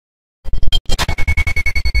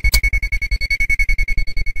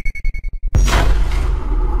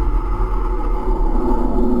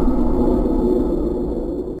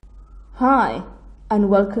Hi, and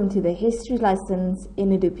welcome to the History Lessons in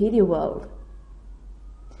Edupedia World.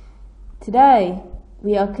 Today,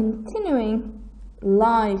 we are continuing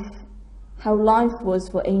how life was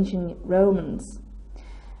for ancient Romans.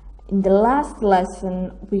 In the last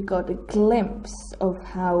lesson, we got a glimpse of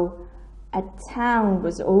how a town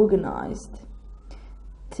was organized.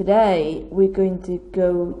 Today, we're going to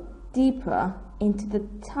go deeper into the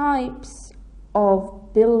types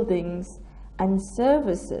of buildings and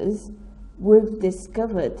services we've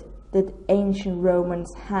discovered that ancient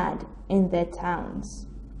Romans had in their towns.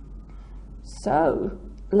 So,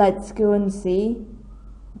 let's go and see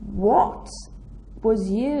what was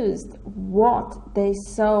used, what they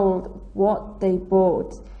sold, what they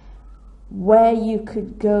bought, where you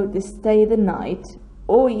could go to stay the night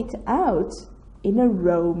or eat out in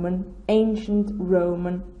a ancient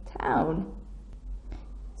Roman town.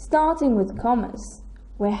 Starting with commerce,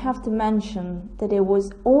 we have to mention that it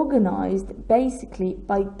was organized basically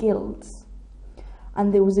by guilds,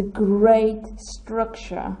 and there was a great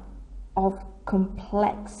structure of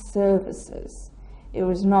complex services. It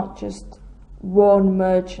was not just one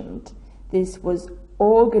merchant. This was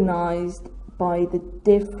organized by the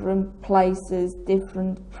different places,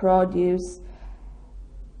 different produce,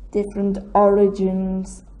 different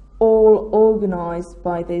origins, all organized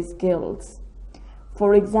by these guilds.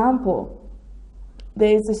 For example,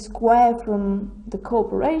 there's a square from the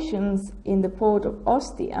corporations in the port of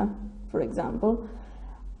Ostia, for example,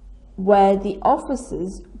 where the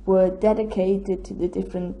offices were dedicated to the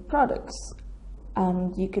different products.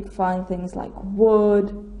 And you could find things like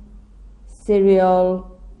wood,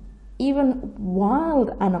 cereal, even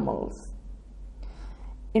wild animals.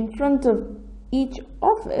 In front of each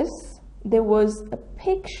office, there was a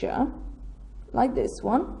picture, like this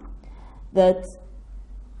one, that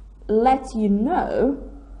lets you know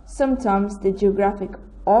sometimes the geographic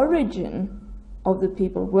origin of the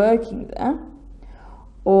people working there,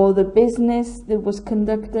 or the business that was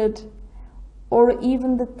conducted, or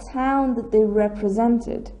even the town that they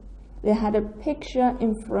represented. They had a picture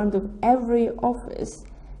in front of every office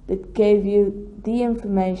that gave you the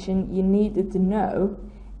information you needed to know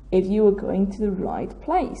if you were going to the right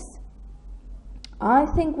place. I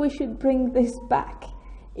think we should bring this back.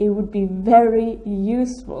 It would be very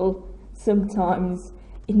useful sometimes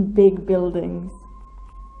in big buildings.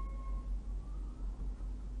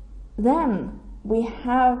 Then we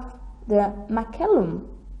have the Macellum.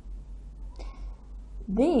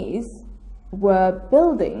 These were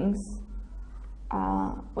buildings,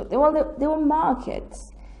 they were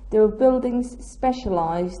markets. They were buildings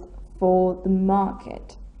specialized for the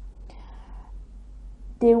market.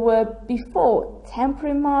 They were before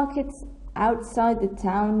temporary markets outside the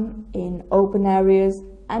town in open areas,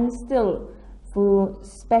 and still for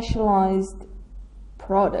specialized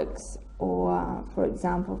products, or for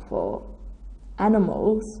example for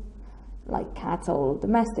animals like cattle,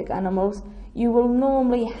 domestic animals, you will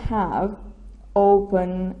normally have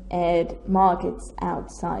open-aired markets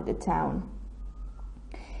outside the town.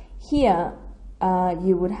 Here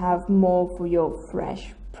you would have more for your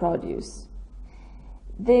fresh produce.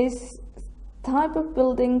 This type of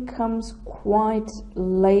building comes quite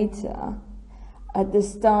later. At the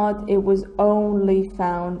start, it was only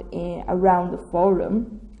found around the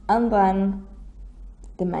Forum, and then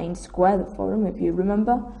the main square, the Forum, if you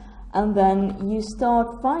remember, and then you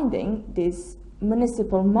start finding these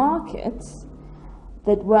municipal markets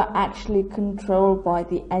that were actually controlled by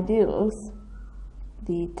the aediles,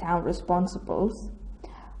 the town responsibles.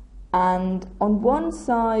 And on one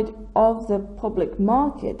side of the public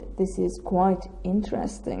market, this is quite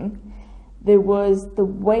interesting, there was the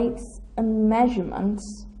weights and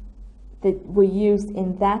measurements that were used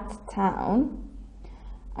in that town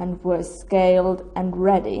and were scaled and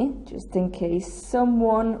ready just in case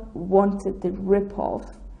someone wanted to rip off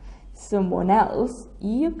someone else.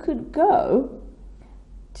 You could go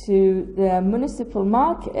to the municipal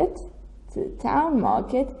market, to the town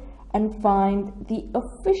market, and find the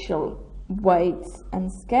official weights and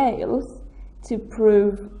scales to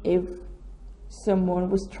prove if someone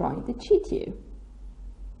was trying to cheat you.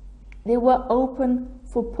 They were open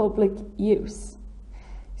for public use.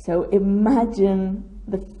 So imagine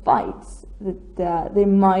the fights that they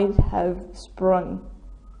might have sprung.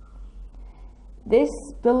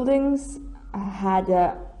 These buildings had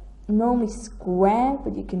a normally square,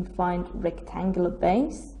 but you can find rectangular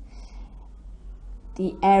base.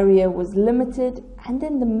 The area was limited, and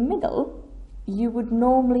in the middle you would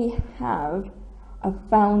normally have a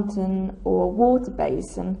fountain or water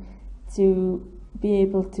basin to be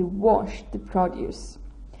able to wash the produce.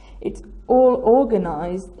 It's all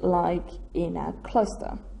organized like in a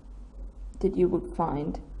cluster. that you would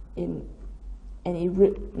find in any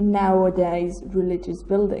nowadays religious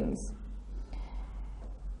buildings.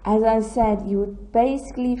 As I said, you would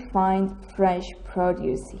basically find fresh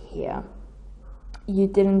produce here. You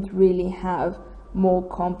didn't really have more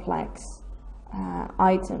complex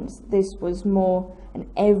items. This was more an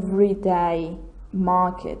everyday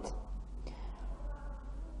market.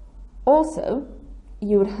 Also,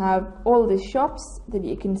 you would have all the shops that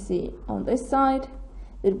you can see on this side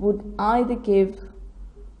that would either give,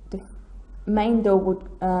 the main door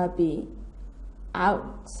would be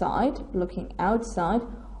outside, looking outside,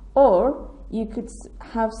 or you could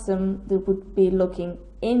have some that would be looking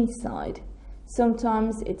inside.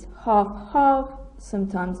 Sometimes it's half-half,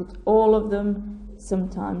 sometimes it's all of them,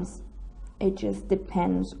 sometimes it just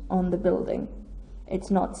depends on the building.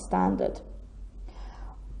 It's not standard.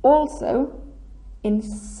 Also, in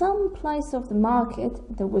some place of the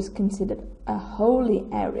market that was considered a holy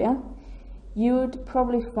area, you would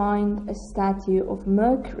probably find a statue of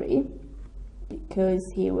Mercury,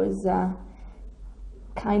 because he was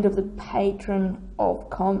kind of the patron of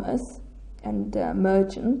commerce and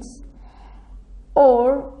merchants,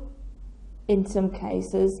 or in some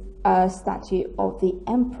cases a statue of the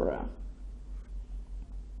emperor.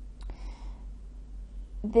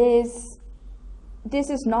 This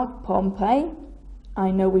is not Pompeii.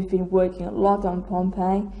 I know we've been working a lot on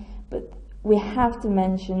Pompeii, but we have to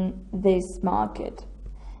mention this market.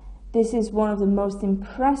 This is one of the most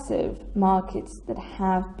impressive markets that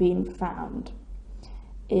have been found.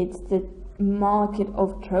 It's the market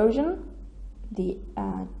of Trajan, the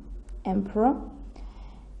emperor.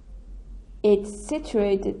 It's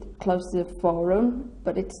situated close to the Forum,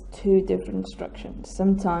 but it's two different structures.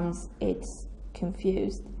 Sometimes it's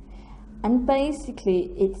confused. And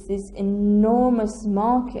basically, it's this enormous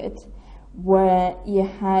market where you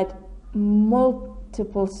had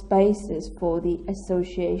multiple spaces for the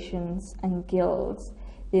associations and guilds.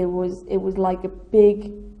 It was like a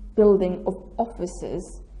big building of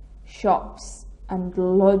offices, shops, and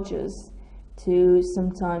lodges to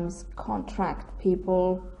sometimes contract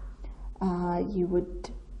people. You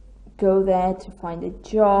would go there to find a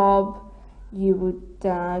job. You would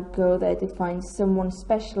go there to find someone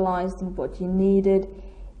specialized in what you needed.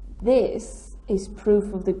 This is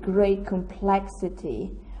proof of the great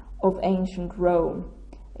complexity of ancient Rome.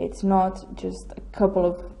 It's not just a couple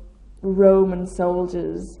of Roman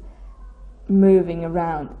soldiers moving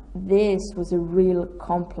around. This was a real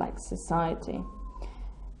complex society.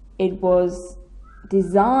 It was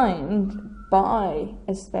designed by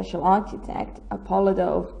a special architect, Apolloda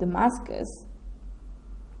of Damascus.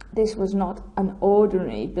 This was not an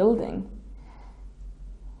ordinary building.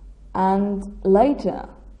 And later,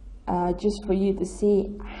 just for you to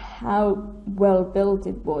see how well built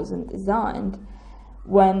it was and designed,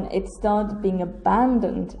 when it started being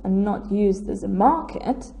abandoned and not used as a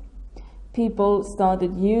market, people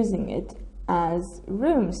started using it as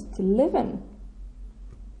rooms to live in.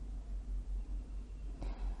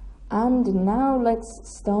 And now let's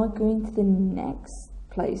start going to the next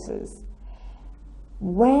places.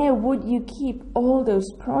 Where would you keep all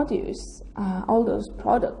those produce, all those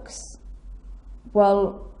products?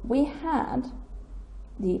 Well, we had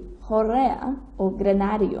the Horrea or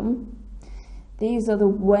Granarium. These are the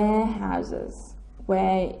warehouses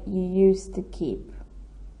where you used to keep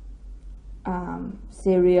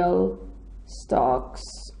cereal, stocks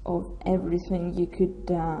of everything you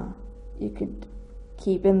could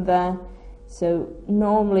keep in there. So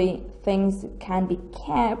normally things that can be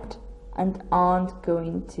kept and aren't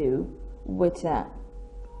going to wither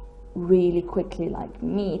really quickly, like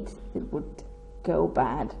meat that would go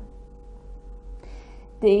bad.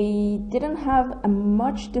 They didn't have a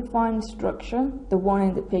much defined structure. The one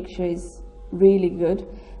in the picture is really good,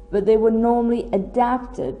 but they were normally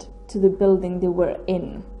adapted to the building they were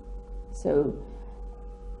in. So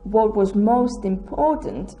what was most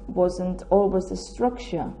important wasn't always the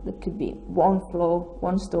structure that could be one floor,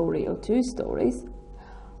 one story, or two stories,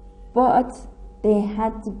 but they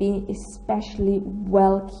had to be especially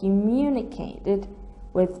well communicated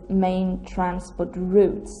with main transport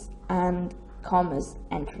routes and commerce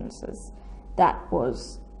entrances. That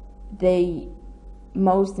was the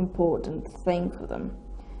most important thing for them.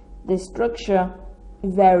 The structure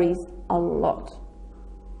varies a lot.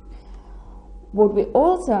 What we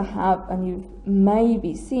also have, and you've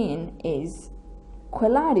maybe seen, is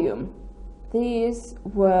Quelarium. These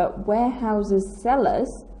were warehouses, cellars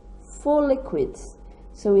for liquids,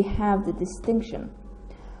 so we have the distinction.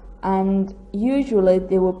 And usually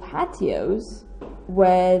there were patios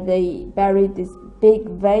where they buried these big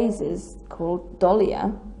vases called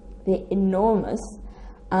dolia. They're enormous,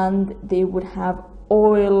 and they would have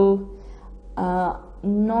oil,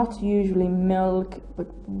 not usually milk, but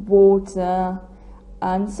water,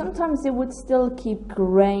 and sometimes they would still keep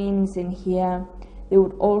grains in here. They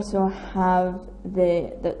would also have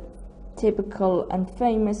the typical and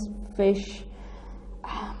famous fish,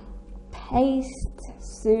 paste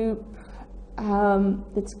soup,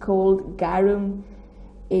 that's called garum.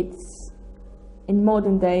 It's, in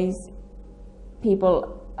modern days,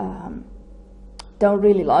 people don't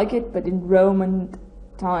really like it, but in Roman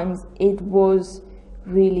times it was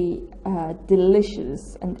really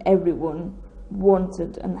delicious, and everyone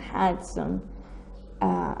wanted and had some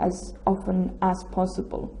as often as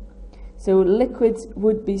possible. So liquids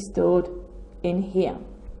would be stored in here.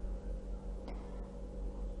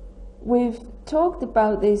 We've talked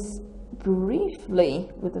about this briefly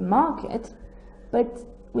with the market, but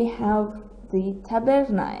we have the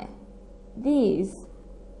Tabernae. These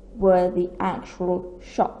were the actual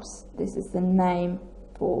shops. This is the name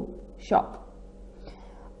for shop.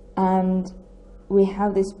 And we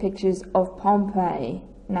have these pictures of Pompeii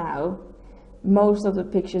now. Most of the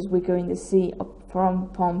pictures we're going to see are from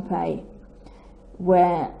Pompeii,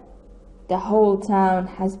 where the whole town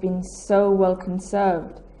has been so well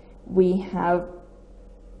conserved. We have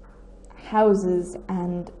houses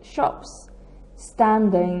and shops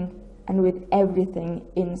standing and with everything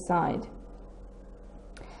inside.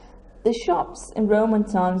 The shops in Roman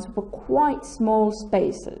times were quite small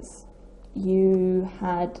spaces. You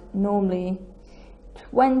had normally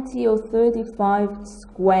 20 or 35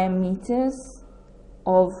 square meters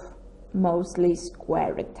of mostly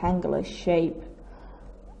square rectangular shape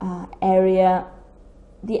area.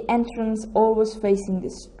 The entrance always facing the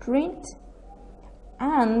street,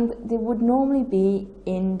 and they would normally be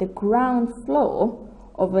in the ground floor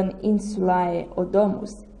of an insulae or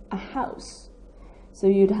domus, a house. So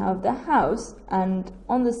you'd have the house, and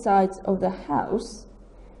on the sides of the house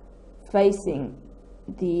facing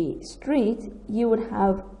the street you would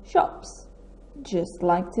have shops, just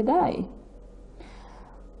like today.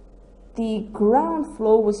 The ground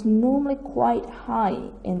floor was normally quite high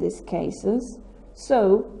in these cases,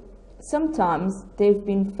 so sometimes they've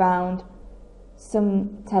been found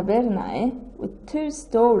some tabernae with 2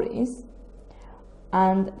 stories,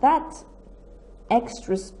 and that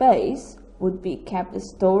extra space would be kept as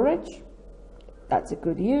storage. That's a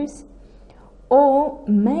good use. Or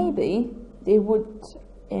maybe they would,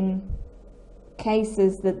 in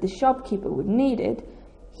cases that the shopkeeper would need it,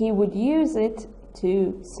 he would use it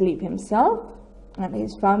to sleep himself and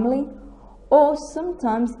his family, or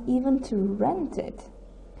sometimes even to rent it.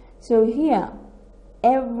 So here,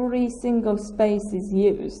 every single space is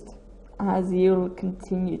used, as you'll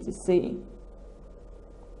continue to see.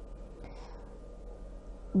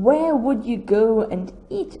 Where would you go and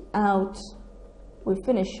eat out? We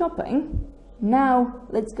finished shopping. Now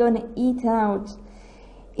let's go and eat out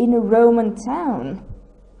in a Roman town.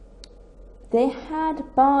 They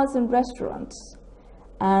had bars and restaurants,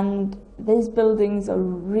 and these buildings are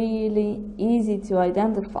really easy to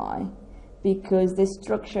identify because the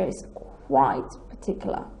structure is quite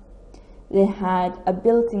particular. They had a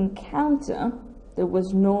built-in counter that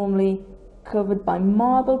was normally covered by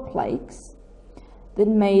marble plaques that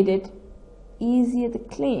made it easier to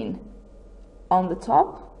clean. On the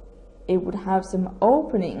top, it would have some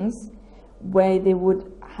openings where they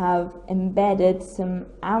would have embedded some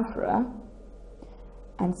amphora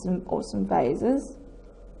and some vases,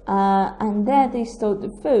 and there they stored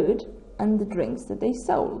the food and the drinks that they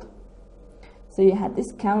sold. So you had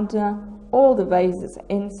this counter, all the vases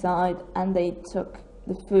inside, and they took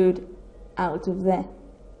the food out of there.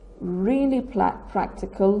 Really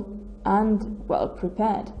practical and well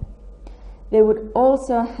prepared. They would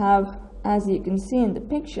also have, as you can see in the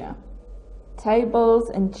picture, tables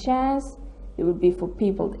and chairs. It would be for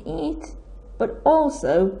people to eat, but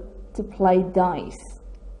also to play dice.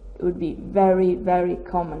 It would be very, very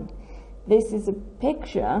common. This is a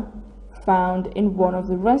picture found in one of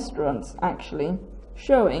the restaurants, actually,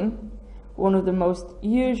 showing one of the most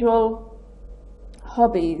usual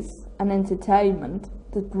hobbies and entertainment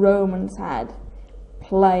that Romans had: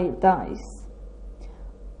 play dice.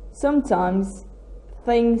 Sometimes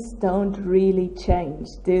things don't really change,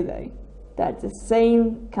 do they? That's the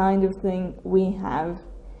same kind of thing we have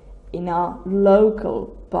in our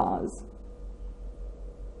local bars.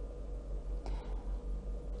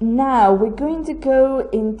 Now we're going to go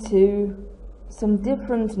into some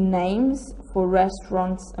different names for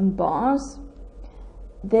restaurants and bars.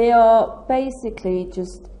 They are basically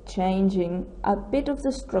just changing a bit of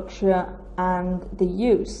the structure and the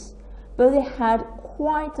use, but they had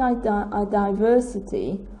quite a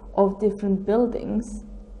diversity of different buildings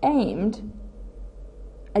aimed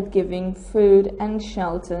at giving food and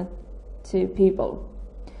shelter to people.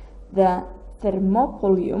 The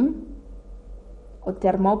Thermopolium or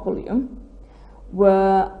Thermopolium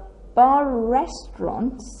were bar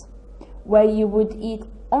restaurants where you would eat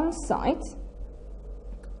on site,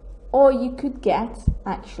 or you could get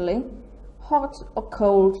actually hot or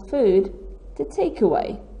cold food to take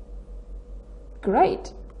away.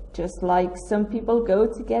 Great, just like some people go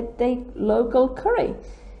to get their local curry.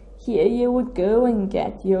 Here you would go and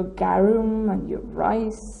get your garum and your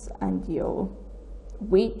rice and your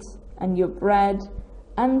wheat and your bread,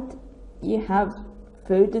 and you have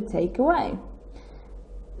food to take away.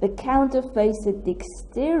 The counter faced the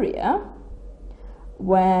exterior,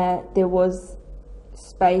 where there was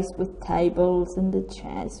space with tables and the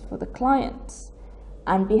chairs for the clients.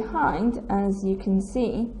 And behind, as you can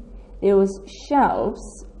see, there was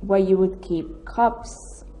shelves where you would keep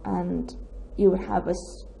cups, and you would have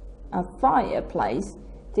a fireplace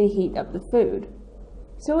to heat up the food.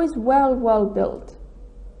 So it's well built.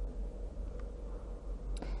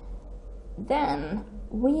 Then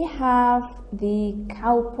we have the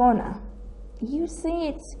Caupona. You see,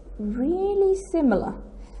 it's really similar.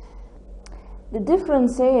 The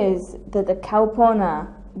difference is that the Caupona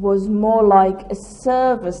was more like a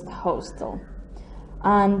serviced hostel,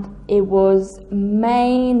 and it was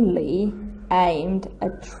mainly aimed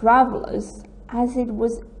at travelers, as it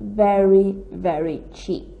was very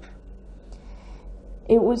cheap.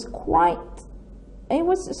 It was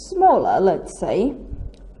smaller, let's say,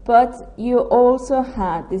 but you also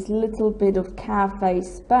had this little bit of cafe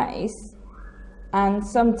space and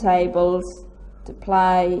some tables to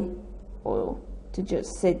play or to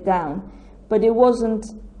just sit down, but it wasn't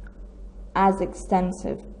as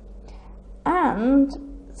extensive. And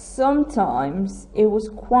sometimes it was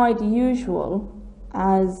quite usual,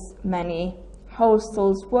 as many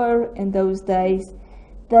hostels were in those days,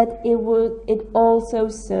 that it also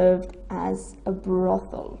served as a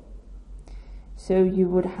brothel. So you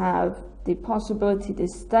would have the possibility to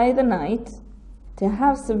stay the night, to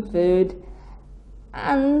have some food,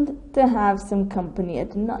 and to have some company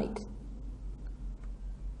at night.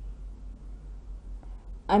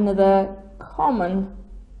 Another common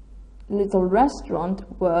little restaurant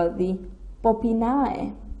were the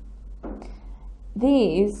Popinae.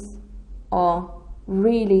 These are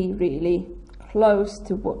really close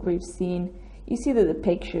to what we've seen. You see that the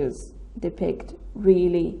pictures depict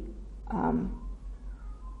really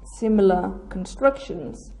similar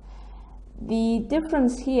constructions. The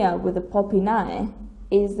difference here with the Popinae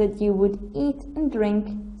is that you would eat and drink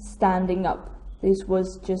standing up. This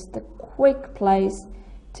was just a quick place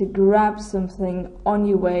to grab something on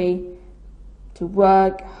your way to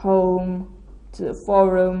work, home, to the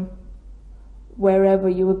forum, wherever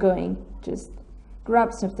you were going. Just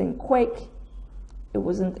grab something quick. It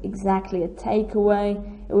wasn't exactly a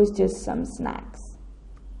takeaway, it was just some snacks.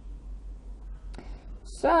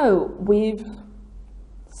 So we've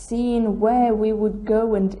seen where we would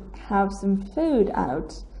go and have some food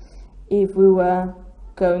out if we were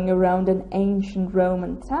going around an ancient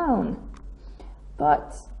Roman town.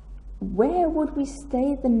 But where would we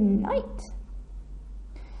stay the night?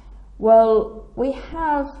 Well, we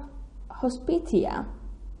have Hospitia.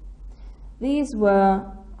 These were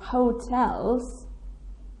hotels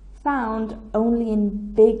found only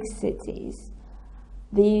in big cities.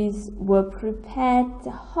 These were prepared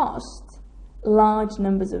to host large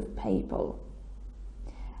numbers of people.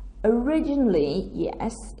 Originally,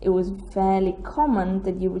 yes, it was fairly common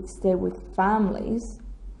that you would stay with families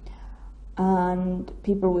and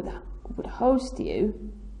people would host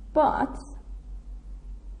you, but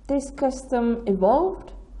this custom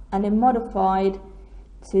evolved and it modified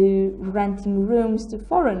to renting rooms to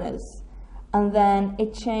foreigners, and then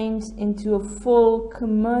it changed into a full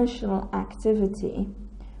commercial activity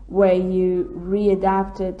where you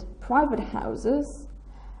readapted private houses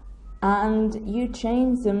and you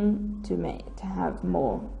changed them to have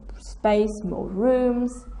more space, more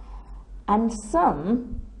rooms, and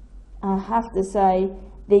some, I have to say,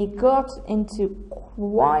 they got into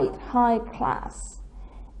quite high class.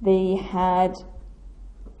 They had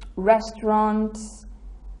restaurants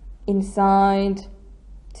inside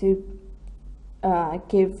to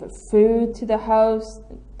give food to the host,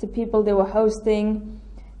 to people they were hosting.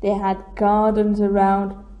 They had gardens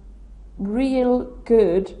around, real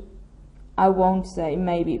good, I won't say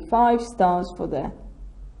maybe 5 stars for the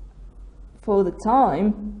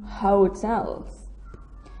time, hotels.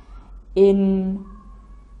 In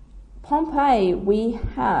Pompeii we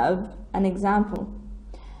have an example.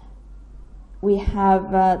 We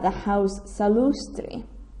have the house Salusti.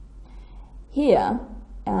 Here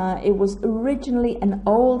It was originally an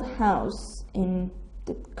old house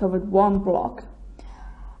that covered one block,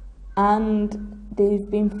 and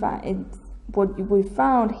what we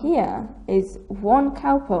found here is one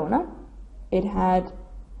Caupona. It had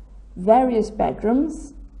various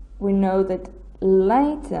bedrooms. We know that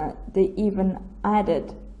later they even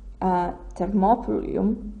added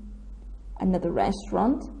Thermopolium, another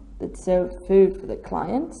restaurant that served food for the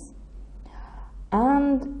clients.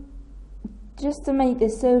 And just to make the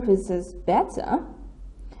surfaces better,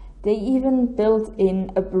 they even built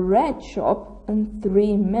in a bread shop and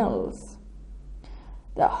 3 mills.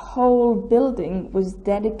 The whole building was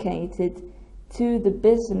dedicated to the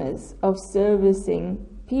business of servicing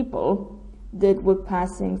people that were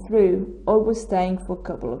passing through or were staying for a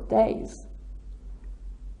couple of days.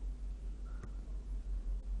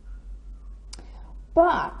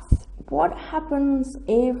 But what happens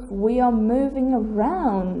if we are moving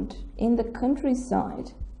around in the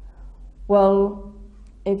countryside? Well,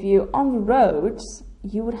 if you're on the roads,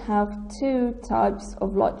 you would have 2 types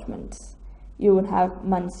of lodgements. You would have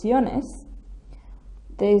mansiones.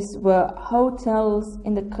 These were hotels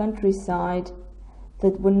in the countryside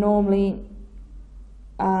that were normally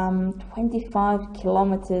 25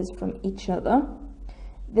 kilometers from each other.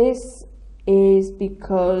 This is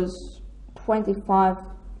because 25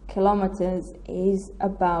 kilometers is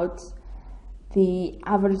about the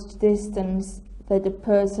average distance that a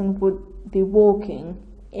person would be walking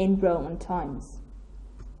in Roman times.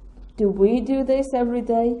 Do we do this every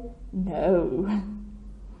day? No.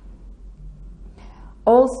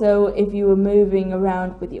 Also, if you were moving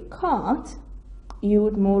around with your cart, you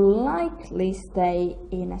would more likely stay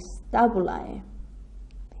in a Stabulae.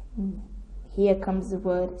 Here comes the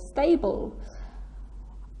word stable.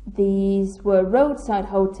 These were roadside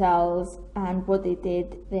hotels, and what they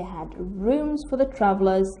did, they had rooms for the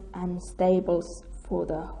travelers and stables for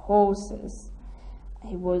the horses.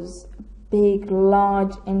 It was a big,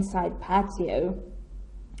 large inside patio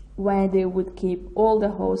where they would keep all the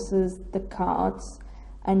horses, the carts,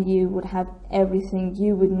 and you would have everything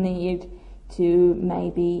you would need to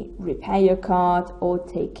maybe repair your cart or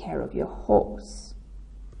take care of your horse.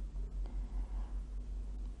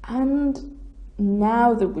 And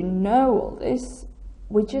now that we know all this,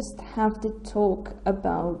 we just have to talk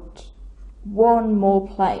about one more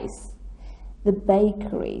place, the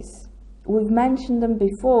bakeries. We've mentioned them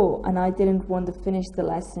before, and I didn't want to finish the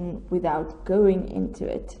lesson without going into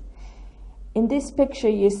it. In this picture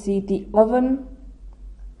you see the oven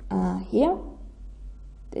here.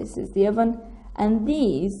 This is the oven, and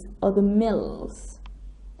these are the mills.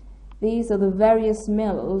 These are the various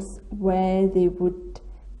mills where they would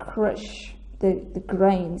crush the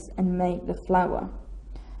grains and make the flour.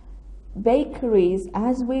 Bakeries,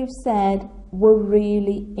 as we've said, were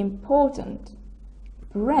really important.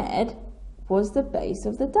 Bread was the base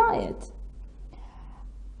of the diet.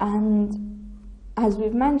 And as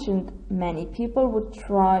we've mentioned, many people would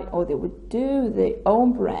try, or they would do their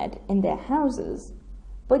own bread in their houses,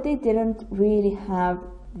 but they didn't really have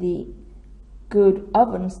the good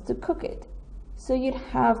ovens to cook it. So you'd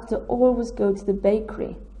have to always go to the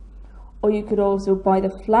bakery, or you could also buy the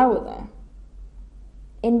flour there.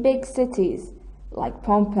 In big cities like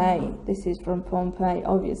Pompeii, this is from Pompeii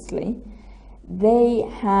obviously, they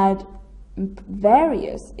had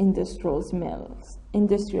various industrial mills,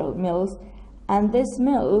 and these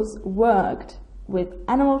mills worked with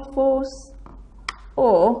animal force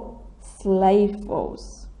or slave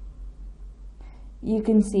force. You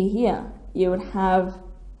can see here, you would have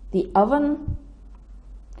the oven,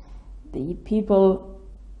 the people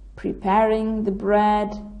preparing the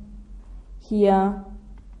bread, here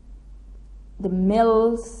the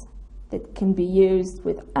mills that can be used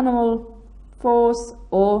with animal force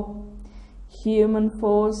or human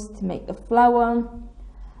force to make the flour,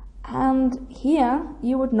 and here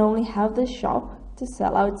you would normally have the shop to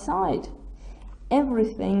sell outside.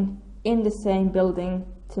 Everything in the same building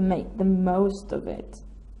to make the most of it.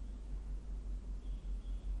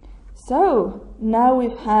 So now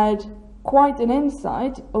we've had quite an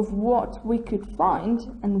insight of what we could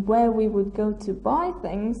find and where we would go to buy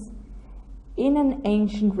things in an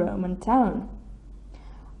ancient Roman town.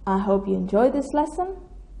 I hope you enjoyed this lesson,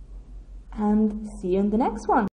 and see you in the next one.